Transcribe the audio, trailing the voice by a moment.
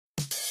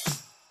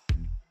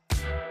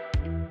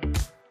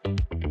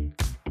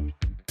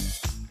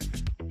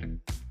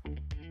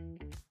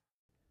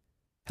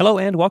Hello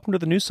and welcome to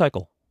the News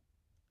Cycle.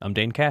 I'm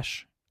Dane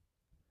Cash.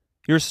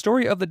 Your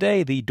story of the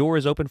day: the door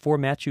is open for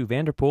Mathieu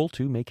van der Poel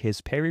to make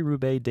his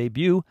Paris-Roubaix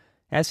debut,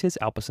 as his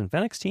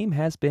Alpecin-Fenix team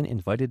has been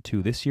invited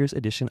to this year's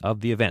edition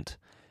of the event.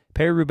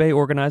 Paris-Roubaix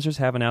organizers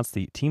have announced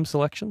the team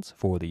selections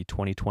for the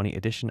 2020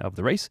 edition of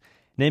the race,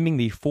 naming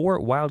the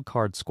 4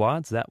 wildcard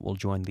squads that will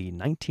join the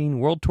 19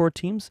 World Tour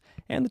teams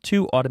and the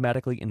 2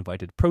 automatically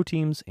invited pro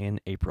teams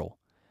in April.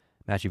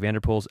 Mathieu van der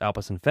Poel's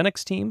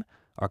Alpecin-Fenix team,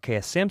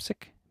 Arkea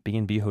Samsic,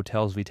 B&B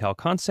Hotels Vital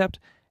Concept,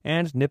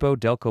 and Nippo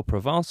Delco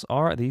Provence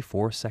are the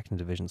 4 second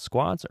division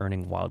squads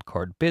earning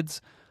wildcard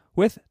bids,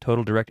 with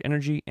Total Direct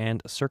Energy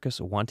and Circus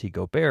Wanty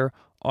Gobert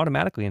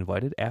automatically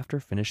invited after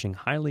finishing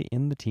highly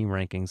in the team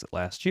rankings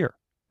last year.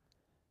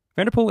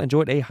 Van der Poel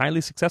enjoyed a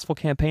highly successful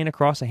campaign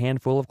across a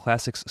handful of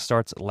classics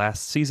starts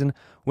last season,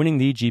 winning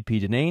the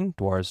GP Denane,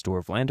 Dwars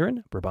door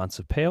Vlaanderen,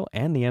 Brabantse Pijl,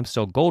 and the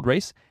Amstel Gold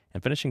Race,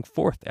 and finishing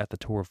 4th at the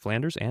Tour of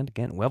Flanders and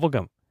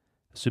Ghent-Wevelgem.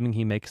 Assuming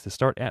he makes the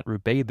start at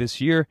Roubaix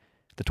this year,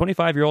 the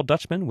 25-year-old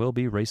Dutchman will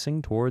be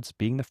racing towards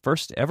being the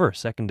first ever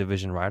second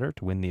division rider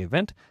to win the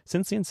event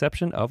since the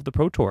inception of the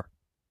Pro Tour.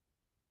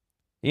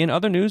 In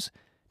other news,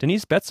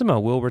 Denise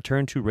Betsema will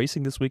return to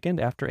racing this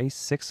weekend after a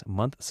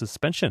 6-month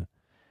suspension.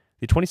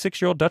 The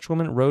 26-year-old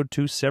Dutchwoman rode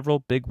to several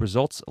big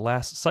results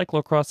last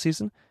cyclocross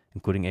season,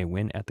 including a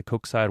win at the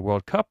Koksijde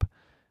World Cup,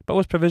 but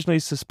was provisionally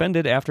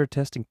suspended after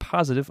testing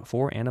positive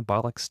for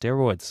anabolic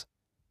steroids.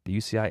 The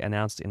UCI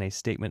announced in a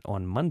statement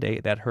on Monday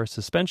that her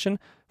suspension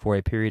for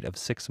a period of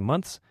 6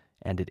 months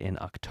ended in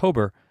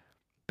October.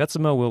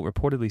 Betsema will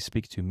reportedly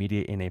speak to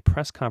media in a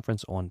press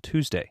conference on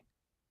Tuesday.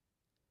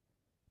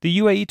 The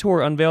UAE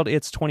Tour unveiled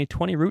its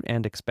 2020 route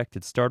and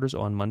expected starters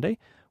on Monday,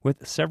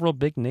 with several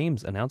big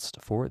names announced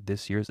for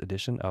this year's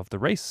edition of the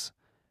race.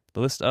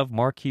 The list of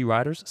marquee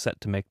riders set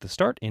to make the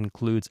start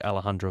includes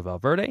Alejandro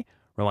Valverde,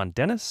 Rohan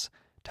Dennis,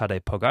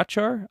 Tadej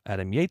Pogacar,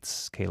 Adam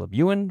Yates, Caleb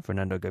Ewan,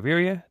 Fernando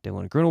Gaviria,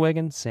 Dylan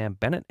Groenewegen, Sam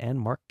Bennett, and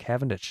Mark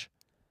Cavendish.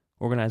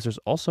 Organizers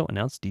also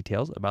announced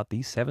details about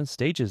the 7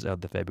 stages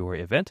of the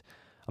February event.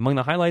 Among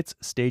the highlights,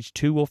 Stage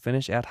 2 will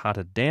finish at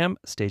Hatta Dam,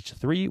 Stage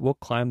 3 will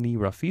climb the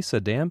Rafisa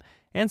Dam,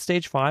 and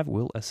Stage 5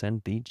 will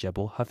ascend the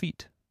Jebel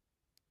Hafit.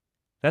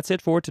 That's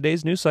it for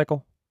today's news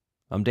cycle.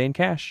 I'm Dane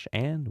Cash,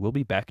 and we'll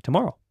be back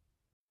tomorrow.